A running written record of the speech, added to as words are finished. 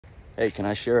Hey, can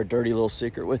I share a dirty little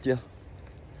secret with you?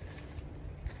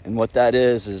 And what that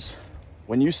is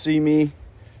when you see me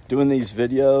doing these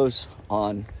videos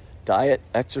on diet,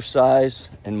 exercise,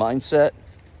 and mindset,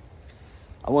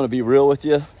 I want to be real with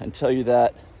you and tell you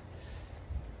that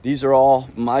these are all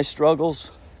my struggles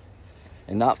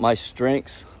and not my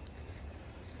strengths.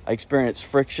 I experience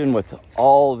friction with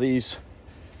all these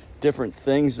different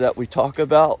things that we talk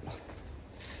about.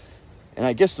 And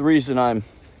I guess the reason I'm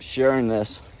sharing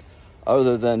this,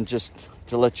 other than just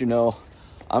to let you know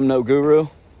I'm no guru,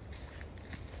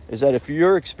 is that if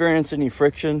you're experiencing any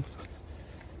friction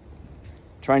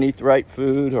trying to eat the right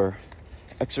food or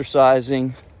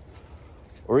exercising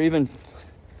or even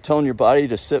telling your body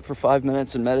to sit for 5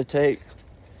 minutes and meditate,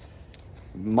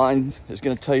 mind is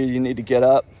going to tell you you need to get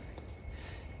up.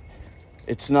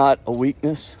 It's not a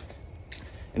weakness.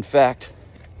 In fact,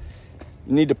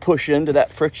 you need to push into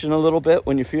that friction a little bit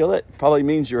when you feel it. Probably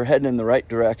means you're heading in the right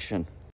direction.